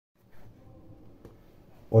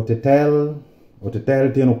OTETEL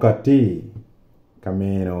tiene ukati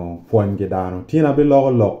camino fuangedano tina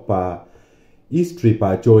bilog pa history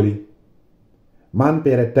pa Acholi man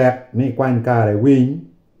pere tek ni kwan kare win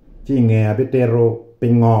chinge abitero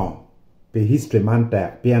pingo pe history man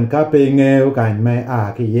tek pian ka pe ngeo kan me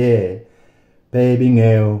a ki ye pe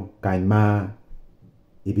bingeo kan ma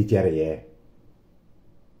ibichere ye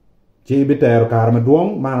chi bitero kar ma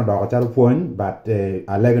duong man do ka fuon but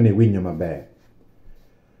alegani win ma be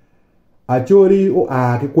Acholi o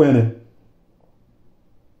a ki kwene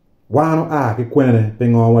wano a ki kwene pe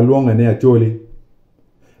ngo wa luonga ne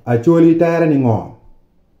Acholi tare ni ngo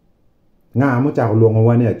nga mo cha luonga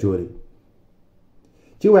wa ne Acholi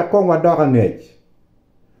chi we kong wa doga ngech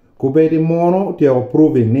ku be di mono ti o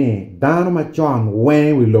proving ni dano ma chon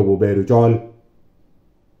wen wi lobo beru chol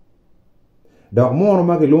dok mono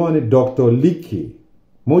ma ki luonga ni Dr. Liki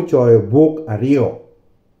mo choe book ario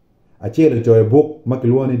Achele choe book ma ki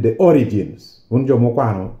luonga ni The Origins un jo mo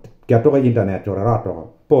kwano kia toka internet chora rato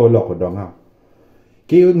po loko donga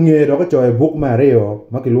ki ngero ko choe book ma ario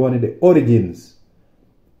ma ki luonga ni The Origins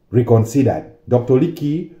Reconsidered Dr.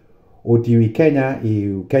 Liki OTW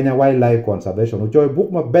Kenya Wildlife Conservation uchoe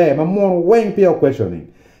book ma be ma mon weng pio questioning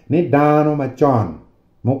ni dano ma chon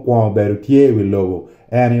mo kwa beru tie wi lobo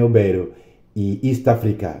eni oberu i East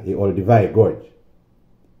Africa i Olduvai Gorge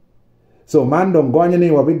so man don gonye ni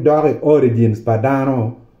wa big dog origins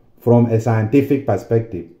padano from a scientific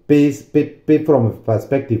perspective pe from a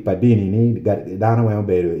perspective padini ni dano wa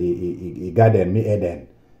oberu i garden mi Eden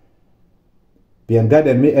pian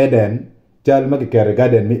garden mi Eden chal ma kere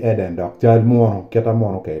garden mi Eden dok chal mono keta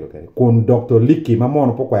mono kero kun Dr. Liki ma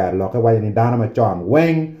mono po kwa lo ka wa ni dana ma chon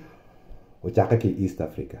weng o chaka ki East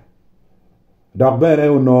Africa dok bere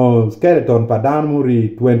uno skeleton padan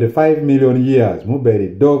muri 25 million years mu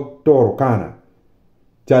beri Dr. Kana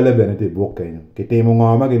chale bene te bokenyo ke te mo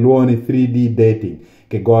ngoma ke luoni 3D dating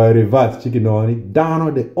ke go reverse chikinoni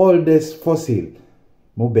dano the oldest fossil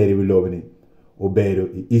mu beri wilobni o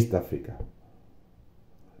beri East Africa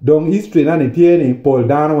donc history na ni tieni Paul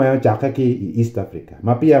dano wa chaka ki East Africa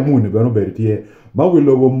ma pia muni beno bertie ma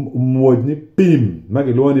wilobo modni pim ma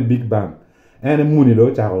ki luoni Big Bang ene muni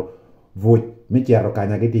lo charo vot mi chiaro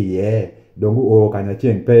kanya ke ti ye donc o kanya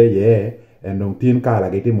chien pe ye en donc tin kala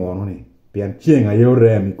ke ti mono ni pian chien ayo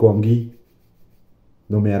rem kongi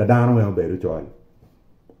no mer dano wa beru chol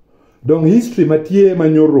donc history ma tie ma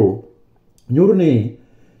nyoro ni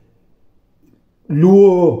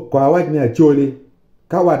luo kwa wat ni Acholi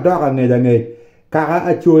kawa doga ngeja kaka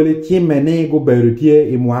Acholi chimene go berutie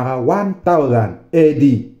i mwaka 1000 AD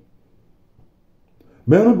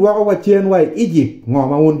meno dwaka wa chien wa Egypt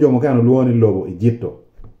ngoma un jomo kano luoni lobo Egypto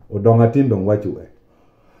odonga tindong wachue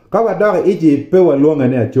kawa doga Egypt pe wa luonga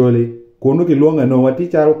ne Acholi kunu ki luonga no wati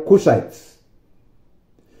charo CONCISE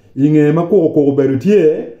inge ma ko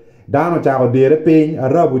berutie dano charo dire piny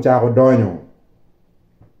arabu charo donyo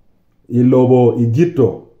i lobo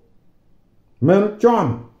Egypto men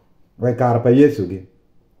chon we karpa Yesu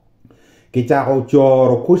ki chako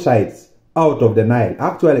choro CONCISE out of the Nile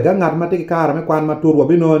actually ga ngat mate ki kara me kwan maturwa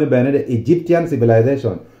binoni bene the Egyptian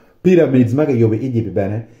civilization pyramids ma ke yobe Egypt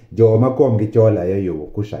bene jo ma kom gi chola ya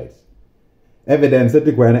yobo CONCISE evidence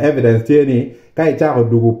ti kwen evidence tieni kai chako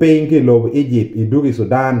dugu ping ki lobo Egypt i dugi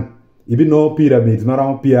Sudan ibino pyramids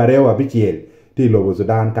marong piarewa bichiel ti lobo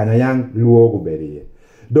Sudan kanyang luo go berie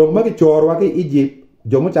donc ma ki chorwa ki Egypt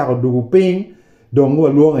jomo chako dugu ping dong wa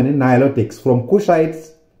luonga ni Nilotics from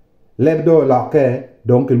CONCISE lebdo loke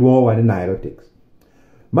dong ke luonga ni Nilotics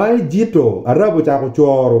ma Egypto arabu chako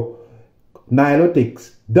choro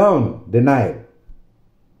Nilotics down the Nile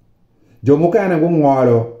jomo kana go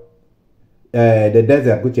ngolo the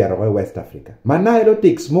desert kuchero ko West Africa ma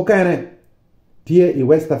Nilotics mo kana tie i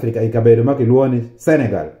West Africa i kabedo ma ke luoni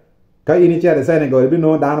Senegal ka ini chere Senegal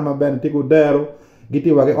bino dana ma ben tiku dero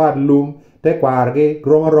giti wage od lum te kwarge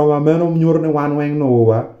roma meno nyurne wan weng no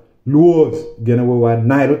wa luos gene wa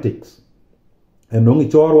Nilotics and nongi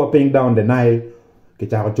chorwa ping down the Nile ke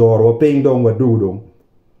cha chorwa ping dong wa dudong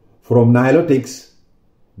from Nilotics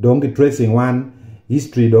dongi tracing one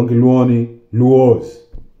history dongi luoni luos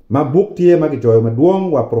ma book tie ma ke choy ma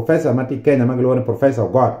duong wa professor mati Kenya ma ke luoni professor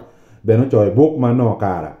God beno choy book ma no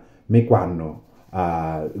kara mi kwano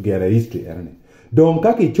gere history erne donc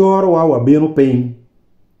ka ki chorwa wa beno ping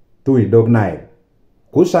tui dog Nile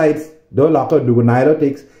CONCISE do lako dugu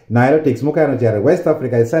Nilotics mo kana jere West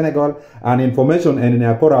Africa Senegal and information and in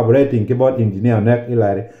a collaborating keyboard engineer nek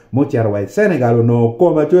ilari mo chere wa Senegal no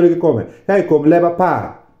koma chore ki kome kai kom leba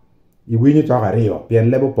pa i winyi choka rio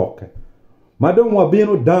pien lebo poke madong wa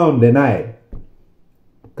binu down the Nile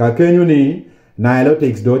ka kenyu ni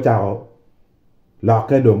Nilotics do chao la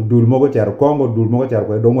ke dong dul mo ko char Congo dul mo ko char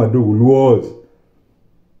ko dong wa du luos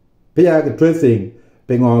pia ke tracing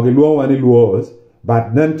pe ngo ke luo wani luos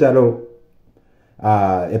but nan chalo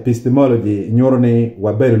epistemology nyorne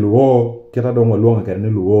wa ber luo kita dong wa luo ke ni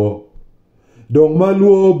luo dong ma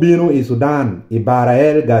luo binu i Sudan i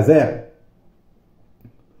Barael Gazel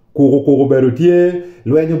kugo berutie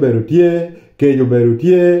luenyo berutie kejo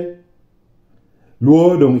berutie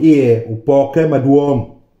luo dong ie upoke maduong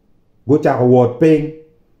go chako wot ping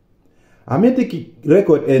amiti ki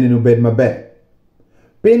record eni no bed mabe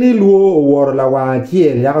pini luo wor la wa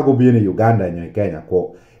chier yaka go bini Uganda nyo Kenya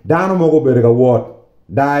ko dano mo go berga wot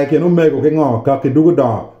dai ke no mego ke ngo ka ke dugu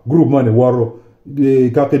da group money woro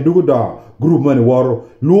ka ke dugu da group money woro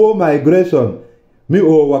luo migration mi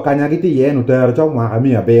o wakanya kiti yenu ter chok ma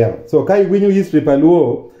mi aber so kai winyu history pa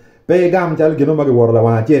luo pe gam chal gino mage wor la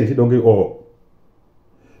wa chier si dongi o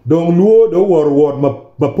dong luo do wor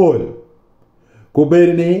ma pol ko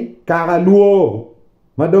berni kaka luo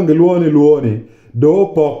ma dongi luo ni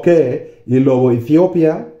do poke i lobo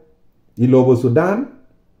Ethiopia i lobo Sudan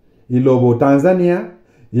i lobo Tanzania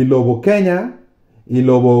i lobo Kenya i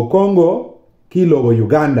lobo Congo ki lobo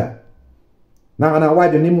Uganda na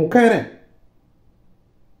wajo ni mukene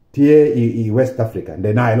tie i West Africa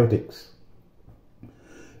the Nilotics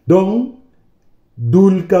donc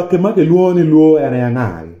dul ka ke make luo ni luo ene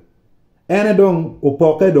ngai ene don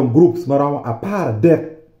upoke don groups marama apart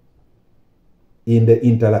depth in the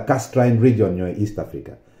interlacustrine region in East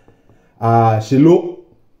Africa Shiluk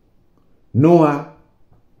Noah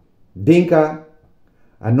Dinka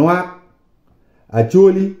Anuak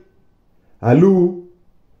Acholi Alu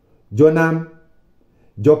Jonam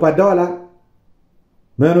Jopadola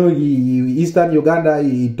meno Eastern Uganda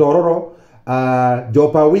i Tororo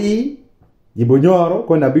Jopawi i Bonyoro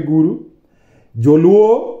kona Biguru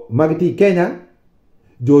Joluo magiti Kenya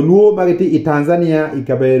Joluo magiti i Tanzania i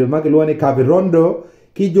Kaberu magiluo ni Kavirondo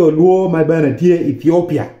ki Joluo mabana tie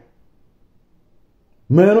Ethiopia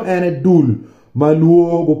meno ene dul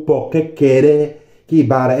maluo go poke kere ki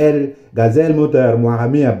Barael Gazel motor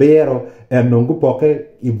Mohamia Bero en nongo poke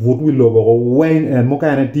i vutwi logo go wen en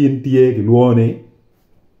mokane tin tie ki luoni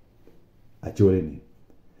Acholi ni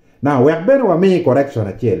now we ben wa me correction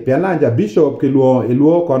achiel pialanja bishop ki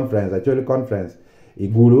luo conference Acholi conference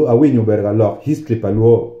igulu awinyo berga lock history pa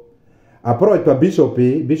luo approach pa bishop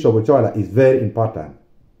Ochola is very important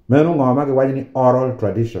meno ngoma ke wajini oral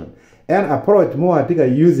tradition and approach mo atika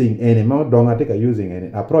using any mo dong atika using any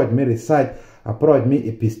approach me research approach me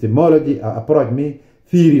epistemology approach me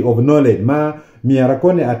theory of knowledge ma mi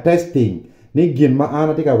arakone attesting ni gin ma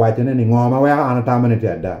anatika wajene ni ngoma wa anatamane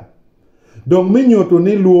tiada donc minyoto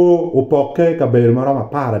ni luo upoke kabel marama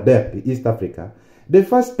para depth East Africa the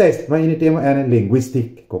first test ma ini tema ene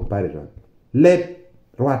linguistic comparison let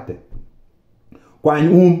roate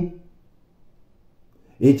kwany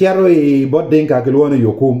ichero i Bodinka ke luoni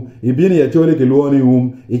yokum ibini ya Acholi ke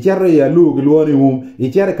luoni ichero i Alu ke luoni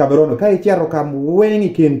ichero Kaberono ka ichero kam wengi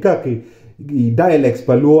kin ka ki dialects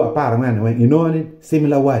pa luo apara man wen inoni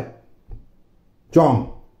similar word chong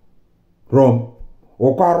rom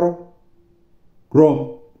okaro rom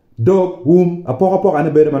dog apoko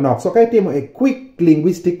ane bere manok so kai temo a quick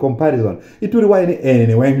linguistic comparison ituri wa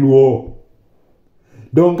ni wen luo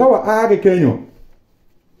donc kawa age kenyo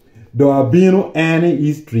do abino any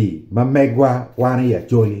history ma megwa wani ya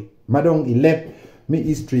Acholi madong ilep mi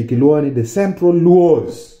history ki luoni the central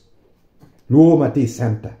luo mati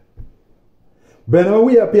center bena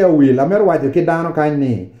wi apia wi la mer waje ki dano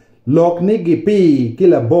kani lok ni gipi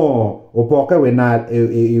kila bon opoka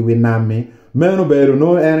wenami meno beru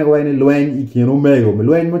no ene wani luen ikino mego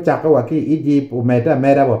luen mo chaka waki Egypt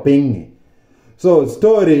meta wa pingi so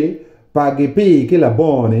story pa gipi kila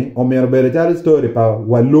bone o mero beru jali story pa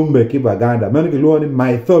walumbe ki baganda meno ki luoni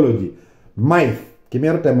mythology ki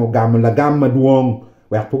mero temo gamma duong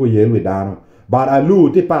wa poko yelu dano but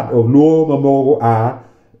Alu ti part of luo mamogo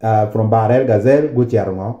from Barael Gazel go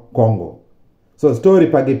Chiarongo Congo so story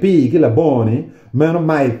pa gipi kila bone meno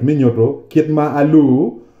minyoto kitma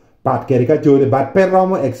Alu pat caricature but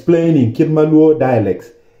perromo explaining kitma luo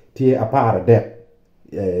dialects ti apara dep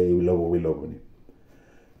we logo ni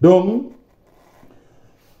donc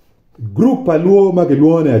group luo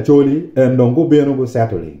magiluone Acholi en dongo beno go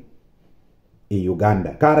settling in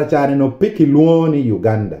Uganda kara chani no piki luoni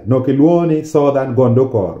Uganda no ki luoni southern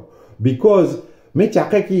Gondokoro because me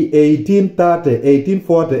chakaki 1830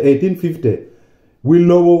 1840 1850 we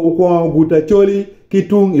lobo ukwa guta Acholi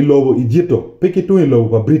kitung ilobo Egypto pikitung ilobo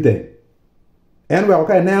pa Britain en we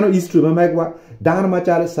okay nano history mamegwa dan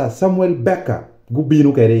machale sa Samuel Becker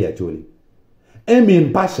gubinu kere ya Acholi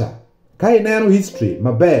Emin Pasha Kai nano history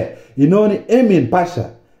mabe inoni Emin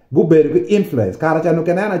Pasha guberu influence karacha no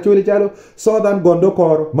kenana chuli chalo southern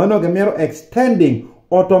Gondokoro mano gemero extending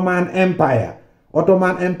Ottoman Empire.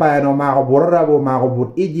 Ottoman Empire no mago borabo mago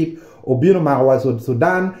but Egypt obino mago waso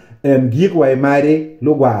Sudan and gikwa mari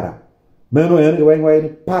lugwara. Mano en weng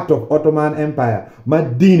part of Ottoman Empire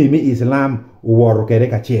madini mi Islam woro kere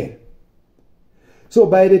kache. So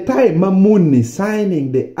by the time Mamuni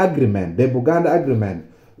signing the agreement, the Buganda agreement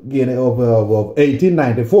of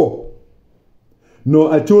 1894,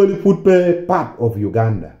 no actually put part of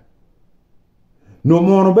Uganda. No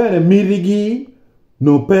more bene Mirigi,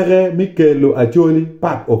 no pere Mikelo actually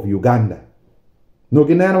part of Uganda. No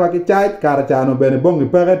ginana waki chai karachano bene bongi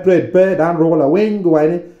pere trade pe dan rola wing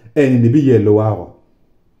wine and in the be yellow hour.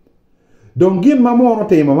 Don't give mamono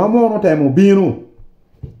temo binu.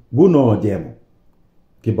 Guno jemo.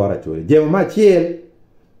 Kibara chori. Jemo ma chiel.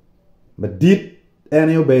 But deep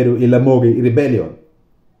ene obedo ilamogi rebellion.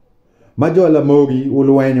 Majo ilamogi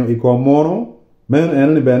uluenyo ikomono. Men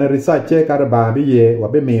ene bene research kara babi ye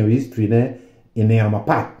wabe meyo history ne ine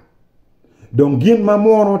amapat. Don't give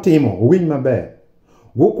mamono temo wing mabe.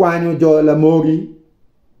 Gukwanyo jo ilamogi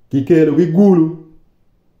kikelo gigulu.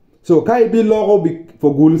 So kai bi logo bi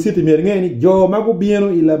for gulu city mi ngeni jo magu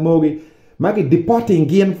bieno ilamogi magi deporting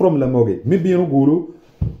gien from lamogi mi bieno gulu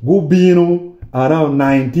gu bieno around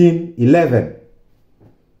 1911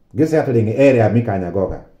 gese atling area mi kanya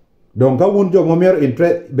goga donc ka wun jo momer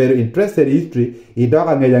very interested history I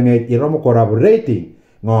doga ngeya I romo corroborating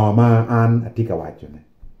ngoma an atika wachone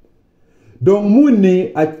donc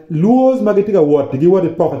munni a luos magitika wot gi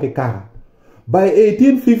wot poka ke ka by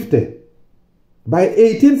 1850 by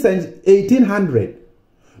 1800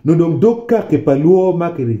 no dong dokka ke paluo ma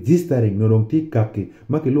ke registering no dong tikka ke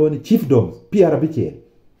ma ke luo ni chiefdoms piara biche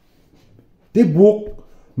ti book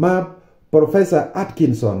ma Professor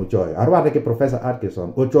Atkinson uchoy arwate ke Professor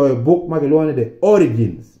Atkinson uchoy book ma ke luo ni the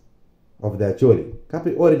origins of the Acholi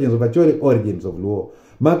kapi origins of Acholi origins of luo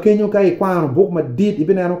ma kenyo kai kwano book ma dit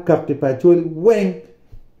ibina no kapti pa Acholi weng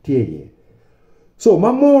tieye. So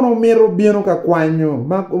mamono mero bieno ka kwanyo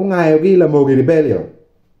ma ngayo gi la mogi rebellion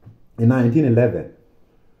in 1911.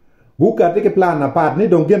 Buka teke plan na part ni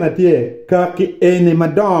don gena tie ka ki eni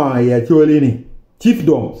madon ya Acholi ni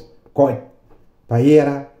chiefdoms ko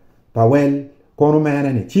payera pawel kono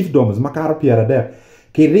mene ni chiefdoms makaro piera der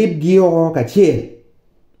ki rib gio ka chiel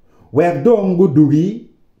wer don gudugi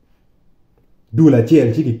dula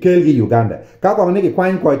chiel chiki kelgi Uganda ka ko ni ki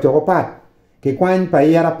kwan ko choko pat ke kwan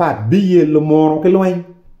payera pat biye lo moro ke loin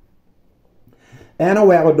ena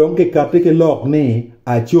wego don ke kapte ke lok ni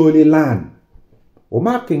Acholi land o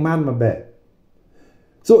marking man mabe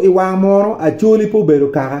so iwa moro Acholi po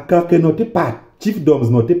beru kaka ke no ti pat chiefdoms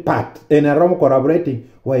no ti pat ena romo corroborating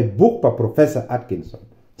why book pa Professor Atkinson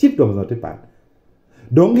chiefdoms no ti pat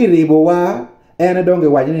dongi ribo wa ena dongi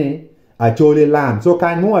wajini Acholi land so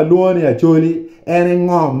kan mo aluoni Acholi ena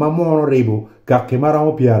ngom mamono ribo kaki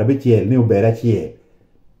maramo piara bichiel ni ubera chie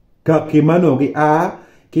kaki manogi a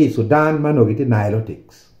ki Sudan manogi ti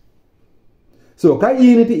Nilotics so ka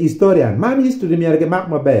yini ti historian man history miara ke mak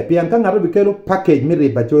mabe pian ka ngaro bikelo package mi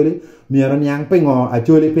riba Acholi miara nyang pengo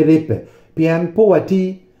Acholi pe ripe pian po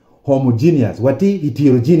wati homogeneous wati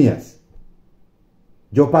heterogeneous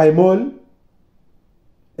jo paimol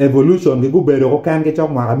evolution ge gubero ko kan ke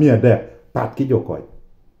chok mara mi ade pat ki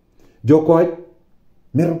jokoj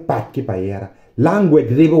mero pat ki payera language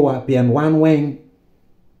ribo wa pian one wing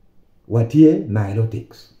watie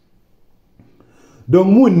Nilotics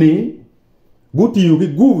dong munni guti yugi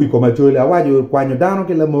guvi ko Acholi awajo kwanyo dano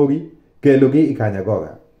ke lamogi ke logi ikanya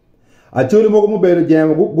goga Acholi mogo mo bero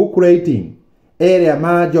jemo gu creating area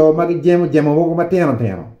ma jo magi jemo mogo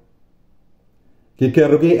mateno ki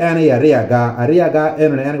kerogi ene ariaga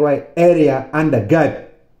ene wai area under God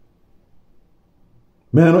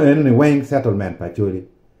meno ene ni wing settlement pa Acholi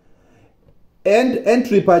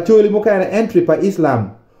entry pa Acholi mo kana entry pa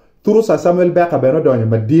Islam turu sa Samuel Beka beno donyo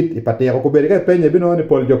madit ipatero ko beri ka penye bino ni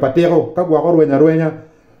poljo patero ka gwa ko rwenya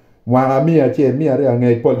mwa mia rea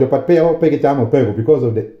ngai poljo patero pege chamo pego because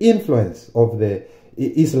of the influence of the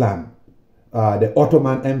Islam the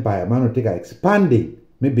Ottoman Empire mano tika expanding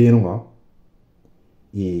me bino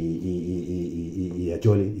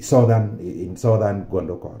Acholi in southern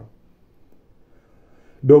Gondokoro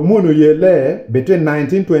do munu yele between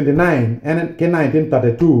 1929 and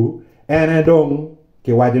 1932 and dong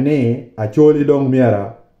ke wajune Acholi dong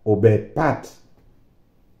miara obe part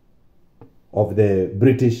of the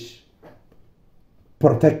British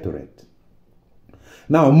protectorate.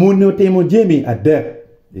 Now munu temo jemi adep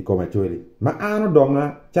ikoma Acholi ma ano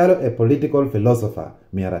donga chalo a political philosopher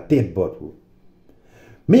miara tet botu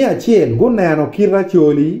mi achiel gu neno Kir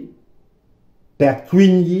Acholi tek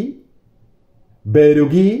chunygi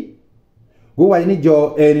bedogi gu wacho ni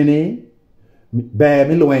jo enini be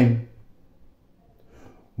milweny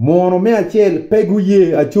mono mi achiel pegu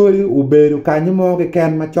yie Acholi ubedo kanyo moke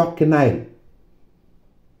ken machok ki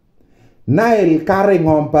Nile kare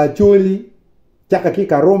ng'ompa Acholi chaka ki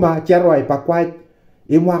Karuma cherwa ipakwach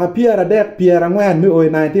imwaka piera dek piera ngwen mi oi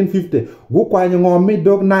 1950 gu kwanyo ng'om mi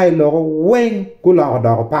dog Nile logo weng ku logo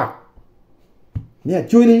dogo pak mi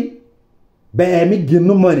Acholi be mi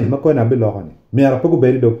ginu money makona bi logo ni mi ara pogo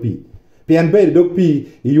beri dog pi pian beri dog pi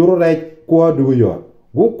yuro rej kwa dugu yor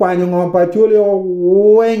gu kwanyo ng'ompa Acholi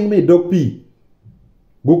weng mi dog pi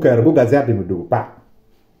gu kero gu gazeti mi dugu pak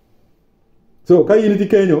so ka yini ti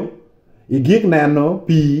kenyo igik neno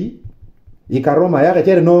pi Ikaruma ya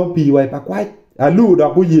kachere no pi wai pakwach alu da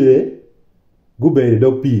ku ye gu beri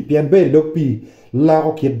dog pi pian beri dog pi la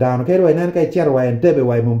ko kid down ke wai nan kai cher wai Entebbe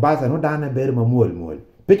wai Mombasa no dana beri ma mol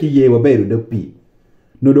peki ye wa beri dog pi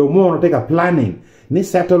no do mo no take a planning ni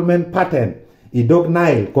settlement pattern I dog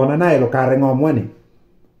Nile kona Nile kare ngom wani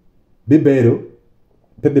bi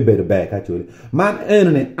beru back actually man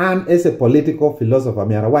enene an as a political philosopher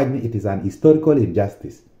mi ara wai it is an historical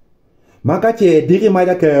injustice maka che digi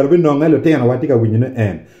maja kero bi nonga lo tena watika winyino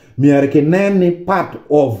en miare ke nani part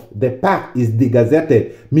of the park is the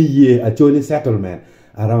gazetted mi ye Acholi settlement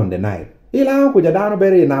around the Nile ila ku jadano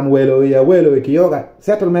bere nam welo ki yoga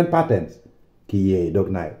settlement patterns ki ye dog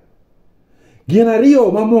Nile gina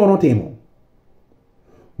rio ma mono timo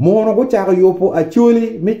mono go chako yopo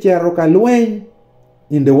Acholi mi chero ka lweny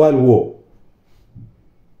in the World War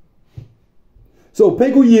so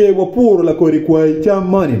pegu ye wo puro la kori kwa cham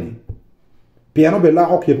money ni piano be la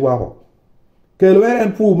okit wako kelwer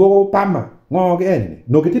en fu mo pama ngoge en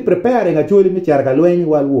no kiti preparing Acholi mi charga lwen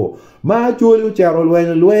wal wo ma Acholi charo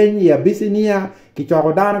lwen ya bisinia ki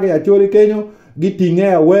choko dana ke Acholi kenyo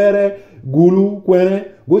gitinge were gulu kwene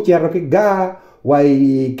go charo ki ga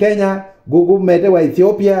wai Kenya go mede wai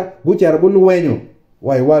Ethiopia go charo lwenyo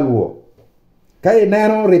wai wal wo kay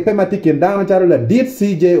nano repema tikin dana charo la dit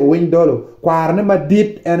CJ win dolo kwarne ma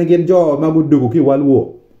dit en gen jo ma gudugo ki wal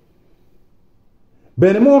wo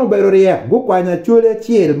bene mono bero riek gu kwanya Acholi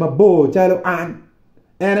chiel mabo chalo an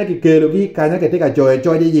ene ki kelo gi kanya ke tika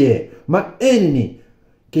choje ye ma enni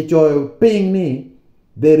ki choyo ping ni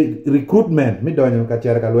the recruitment mi donyo ka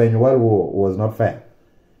cher ka lwenyo wal was not fair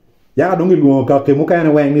ya dongi luo ka ke muka ene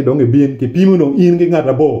weng ni dongi bin ki pimu no in gi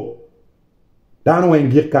ngata bo dan weng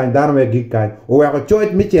gik kan dan we gik kan o wa ko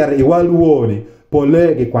choje mi cher I wal wo ni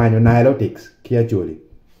pole gi kwanyo Nilotics ki Acholi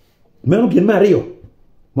meno gin Mario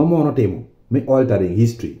mamono temo me altering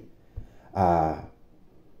history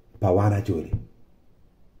pawana Acholi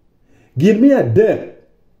gin mi ade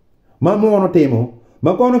ma mono temo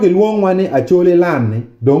ma kono ke luong wani Acholi lan ni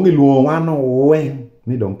dong I luong wano weng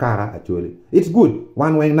ni dong kara Acholi it's good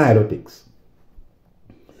one weng Nilotics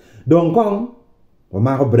dong kong wa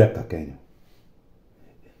ma ko break ka Kenya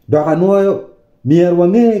doka nuoyo mier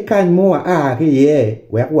wange kany mo a ke ye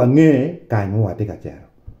wek wange kany mo tika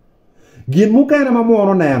chero gin mukana ma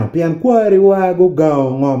mono neno pian kwari wa go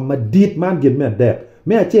gao ngom madit man gin me dek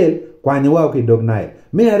me achel kwani wa ki dog Nile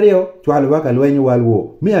me ario chwal wa ka lwenyi wal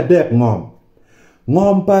wo me adek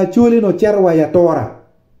ngom pa Acholi no cherwa ya tora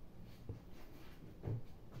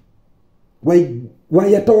wa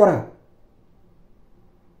ya tora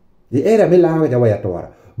di era me lawa ja wa ya tora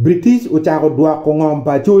British uchago dwa ko ngom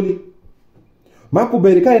pa Acholi maku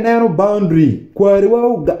beri kai neno boundary kwari wa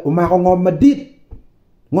ma ko ngom madit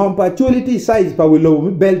ngom pa Acholi ti size pa wilo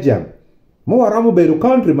mi Belgium mo waramu beru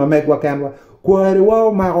country ma megwa kanwa kwari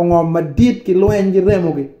wa ma ngom madit ki lwenji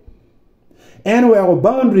remo gi en we go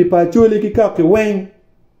boundary pa Acholi ki ka ki wen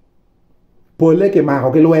pole ke ma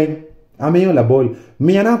ko ki lwen amiyo la bol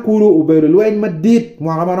miana kuru uberu lwen madit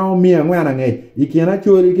mo amana mi ngwana nge ikiana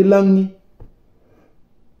Acholi ki langi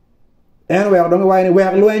en we do ngwa ni we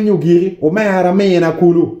lwen yu giri o mara miana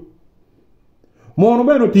kulu mo no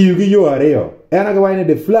beno ti yu gi yo areo ena gwaine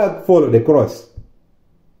the flag follow the cross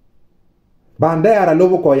bandera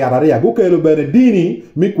lobo ko yararia gukelo bene dini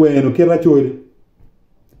mi kwenu Kir Acholi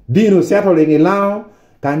dino settling ilao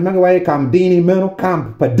kan magwai kam dini meno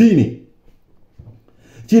camp pa dini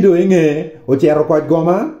chido enge o chero ko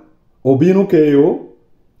goma obino keyo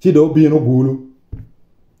chido obino gulu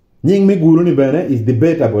nying mi gulu ni bene is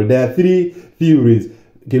debatable there are three theories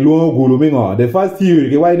ki luo gulu mi ngo the first theory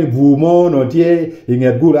ki wai ni vumo no tie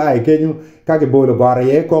inget gulu ai kenyu ka ke bolo gore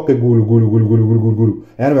ye ko ke gulu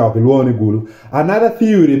and we ke luo ni gulu another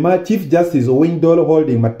theory ma Chief Justice Owing Dolo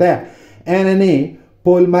holding matek enene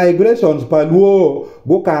pol migrations pa luo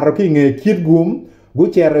go karo ki nge kit gum go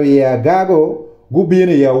chero ya gago gu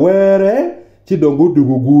bini ya were chi dongu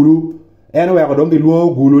dugu gulu en weko dongi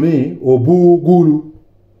luo gulu ni obu gulu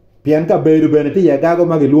pien ka bedu bene ti ya gago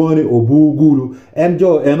magi luo ni obu gulu en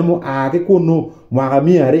jo en mu ake kunu mwaka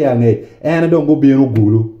miari ange en dongu binu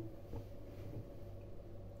gulu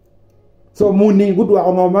so muni gudwa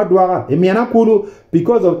ko ngoma dwa imiana kulu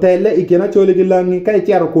because of tele ikena chole gilangi kai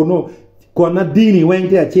chiaro kuno kona dini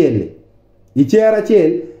wente achele ichera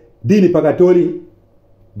chel dini pagatoli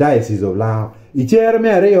diocese of Lao ichera me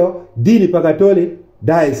areo dini pagatoli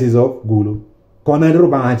diocese of Gulu kona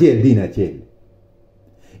ruba achel dini achel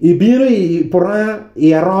ibiro I pora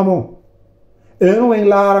I aromo eno wen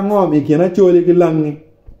lara ngom ikena chole gilangi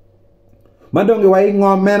madonge wai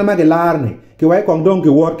ngom mena ma gelarni ki wai kong dong ki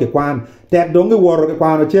wor ke kwan tek dong ki wor ke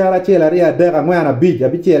kwan chela chela ria de ka ngwana bij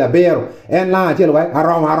abi chela bero en la chela wai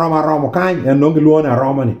aromo kan en dong ki luona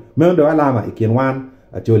aromo ni men do alama ikin wan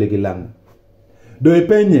a chole gilang do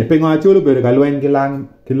penye pengo a chole bere ka lwen gilang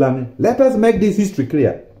let us make this history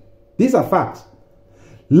clear. These are facts.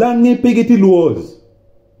 Langi pegiti luos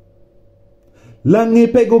langi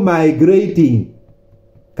pego migrating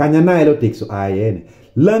kanya Nilotic so ayene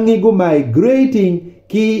langi go migrating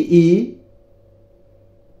ki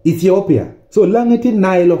Ethiopia. So langiti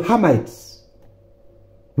Nilo Hamites.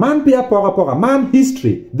 Man pia poka man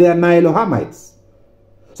history they are Nilo Hamites.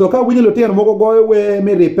 So ka wini lo tiyan moko goyo we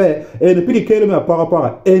me repe en pidi kelo me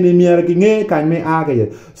poka en mier ki nge kan me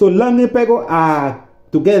age. So langi pego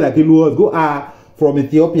together ki luos go from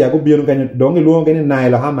Ethiopia go bionu kan dongi luo ngene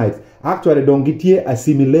Nilo Hamites. Actually dongi tie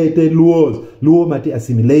assimilated luo mati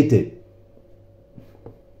assimilated.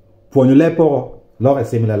 Ponule poko lo a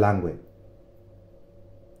similar language.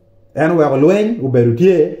 En weko lwen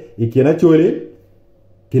uberutie ikena chole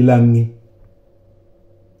kilangi.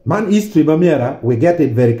 Man history mamiera we get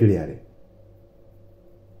it very clearly.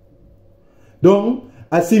 Donc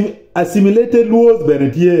assimilated laws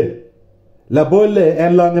benetie la bolle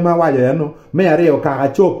en langi ma waje eno me areo ka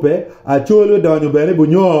achope acholo donyo bene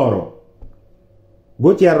bunyoro.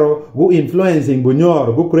 Go chiaro go influencing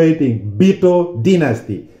bunyoro go creating Bito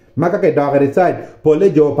dynasty. Maka ke dogere side pole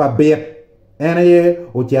jo pa bet ene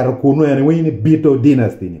o chiaro kuno ene wini Bito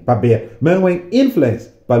dynasty ni pa bet men wen influence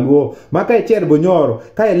pa luo maka e chiaro bunyoro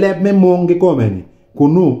ka e leb me mongi komeni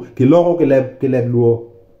kunu ki logo ki leb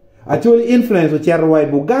luo actually influence o chiaro wai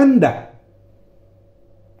Buganda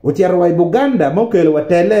mokelo wa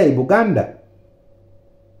tele Buganda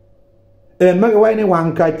en maka wai ni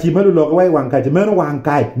wankachi melu logo wai wankachi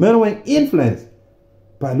men wen influence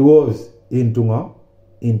pa luos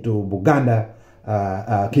into Buganda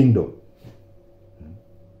kingdom.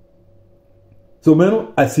 So meno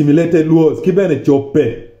assimilated laws kibene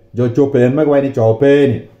chope en magwai ni chope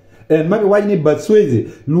ni en magwai ni Batswezi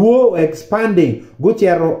luo expanding go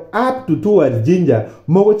chero up to towards Jinja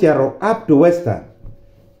mogo chero up to western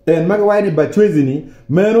en magwai ni Batswezi ni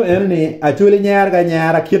meno en ni achule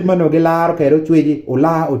nyara kitmano gilaro kero chweji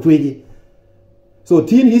o chweji. So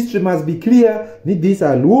teen history must be clear. These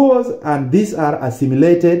are laws and these are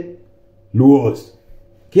assimilated laws.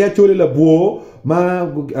 Kia chole la buo ma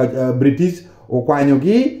British o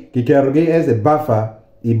kwanyogi kikerogi as a buffer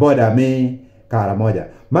I border me karamoja.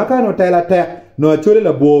 Maka no tela tek no chole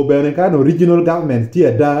la buo beneka no regional governments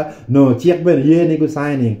tia da no chiek ben ye ni go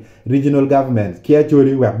signing regional governments. Kia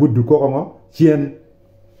chole wa budu ko ngo chien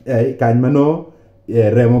kanmano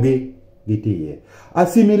remogi giti.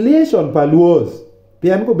 Assimilation pa laws.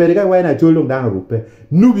 Pian ko berika waina cholong dang rupe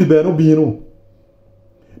nubi beno binu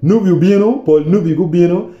pol nubi gu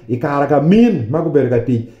binu ikaraka min mago berika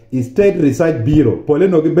ti state research bureau pole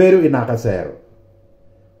no giberu inaka sero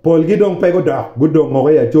pol gidong pego da gudong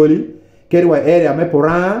ngoge ya choli keri wa area me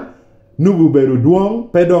pora nubu beru duong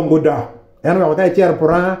pedong goda en wa kai cher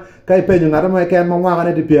pora kai penyo ngara me ken mo wa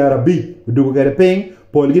ne di piara bi dugu gere ping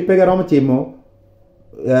pol gi pega rom chimo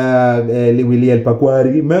Williel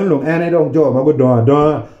Pakwari melong ene dong jo mago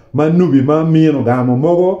don manubi ma mino gamo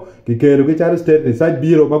mogo ki kero ki charo state research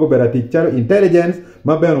bureau mago berati charo intelligence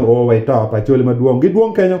ma beno o way to pa choli ma duong gi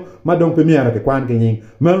duong kenyo ma dong pe miara ke kwan ke nying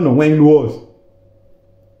melong wen luos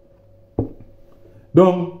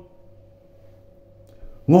dong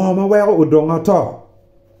ngoma wego odonga to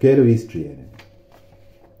kero history ene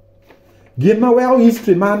gin ma wego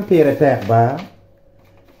history man pere tek ba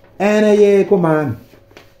ene ye ko man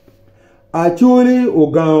Acholi o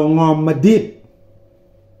ngom madit.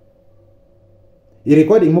 I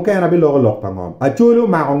recording mo kaya na bilog pa ngom. Acholi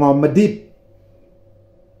ma ngom madit.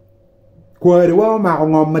 Kwariwa ma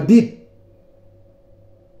ngom madit.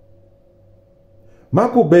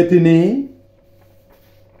 Maku betini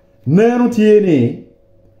nenu tieni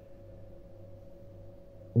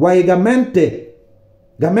waigamente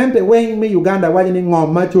Gamente weng mi Uganda waji ni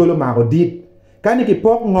ngom ma cholo ma ko dit. Kani ki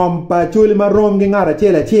pok ngom pa choli ma rom gi ngara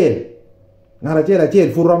chela chel. Ngara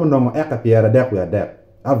chel fu rom no eka piera dek ya dek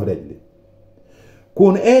averagely.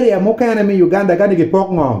 Kun area mo kana mi Uganda kani ki pok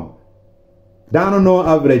ngom. Down no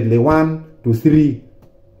averagely 1 to 3,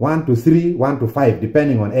 1 to 3, 1 to 5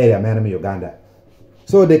 depending on area man mi Uganda.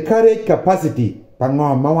 So the carriage capacity pa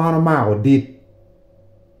ngom ma wano ma ko dit.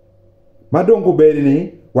 Madong ko beri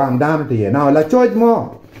ni wang down to ye. Now la charge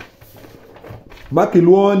mo.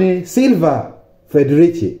 Makiluoni Silva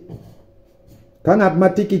Federici. Kangat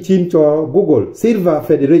matiki chincho Google Silva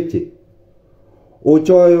Federici.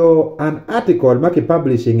 Ochoyo an article maki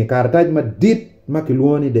publishing kartaj ma dit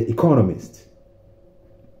makiluoni The Economist.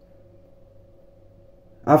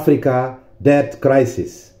 Africa Debt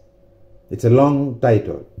Crisis. It's a long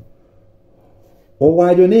title.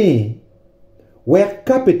 Owajo ni where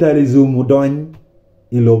capitalism udon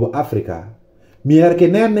ilobo Africa. Mier ke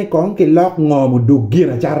nene kon ke lok ngom du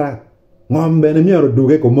gina chara. Ngom bene mier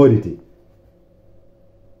du commodity.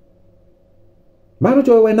 Manu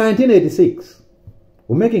choy in 1986.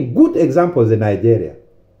 We're making good examples in Nigeria.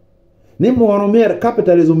 Ni mo mier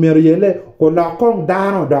capitalism mier yele ko lok kon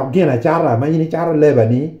dano dog gina chara manyini chara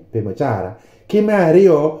lebani pe mo chara. Kime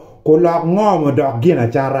rio ko lok ngom dog gina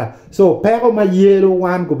chara. So pego ma yelo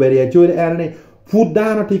wan ko beri choy erne food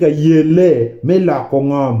dano tika yele me lok ko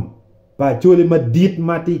ngom. Pa choli ma dit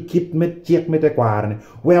mati kit met chek mete kwarne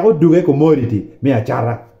we go duge commodity me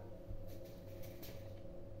achara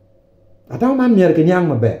ataw man mier ke nyang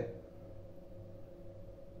mabe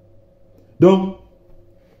donc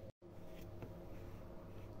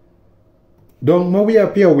mo wi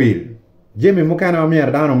apia wil jemi mo kana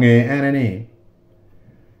mier dano nge anani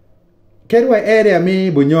kedwa area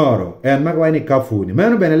mi bunyoro en magwa ni kafuni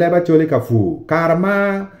mano bene leba choli kafu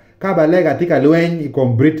karma kaba lega tika lwen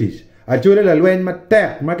ikom British achole la lwen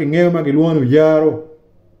matek maki ngeo maki luon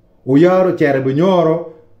uyaro chere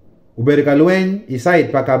bunyoro uberi ka lwen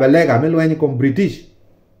isait pa kabalega me lwen kom British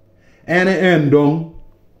ene endong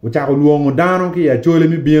uchako luongo dano ki achole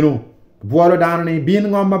mi bino buolo dano ni bin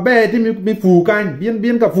ngom mabe ti mi fukan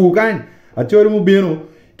bin ka fukan achole mu bino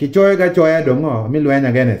ki choy ga choya dongo mi lwen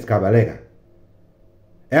against kabalega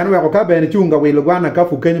en we ko ka bene chunga wilo gwana ka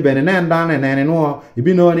fukeni bene nen dane nene no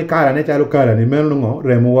ibino ni kala ne chalo kala ni melu ngo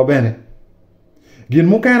remo wa bene gin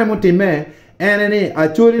mukana mutime eneni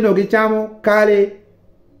acholi no gichamo kale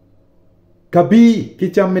kabi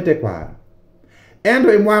kicham mete kwa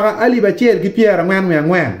endo imwaga ali bachel ki piera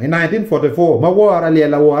ngwan in 1944 ma wara le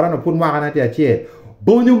la wara no pun mwaga na ti achel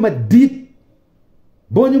bonyu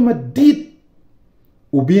madit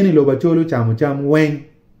ubini lo bacholu cham wen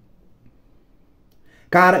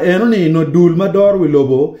kar enoni no dul mador wi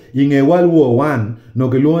lobo inge World War 1 no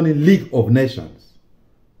geloni League of Nations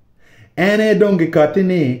ene dongi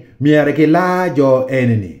katini miere ke la jo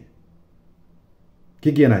eneni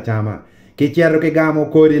kigena chama ke chero ke gamo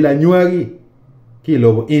kodi la nyuagi ki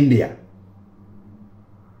lobo India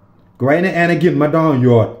kwaine ene gin madon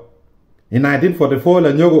yot in 1944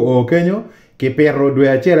 la nyogo o kenyo ke perro dwe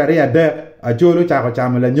achera ria de ajolo chako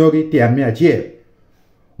chama la nyogi tian mi achiel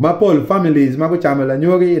Mapol families mago chama la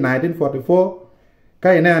nyogi in 1944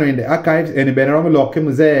 kai nano in the archives eni benerom lokke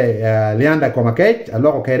muze lianda komakech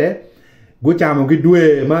aloko kede go chama gi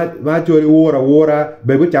dwe ma chori wora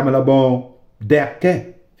be go chama la bon dekke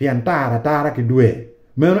fiantara ki dwe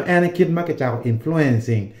meno ene kid ma ke chako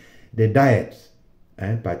influencing the diets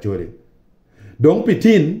pa chori donc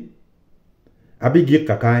pitin abi gik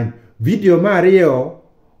kakain video mario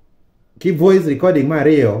ki voice recording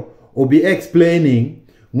mario obi explaining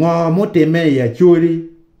ngo teme ya churi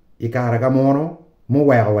ikara kamono mo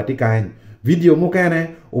wego watikan video mo kane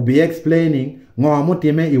obi explaining ngo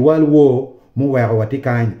teme iwal wo mo wego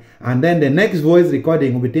watikan and then the next voice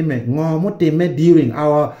recording obi teme ngo teme during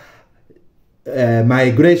our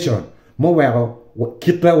migration mo wego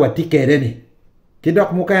kita watikereni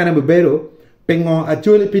kidok mo kane bebero pengo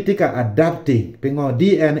achuli pitika adapting pengo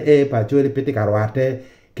DNA pa achuli pitika rwate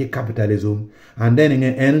ki capitalism and then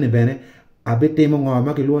nge bene abetemo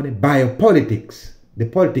ngoma ke luone biopolitics, the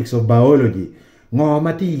politics of biology.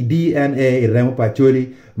 Ngoma ti DNA iremo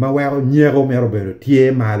pacholi ma wero nyero mero bero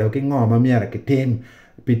tie malo ke ngoma miara ke tem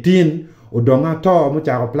pitin odonga to mo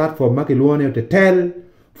chako platform ma ke luone OTETEL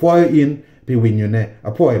for in pi winyune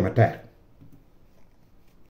apoy matek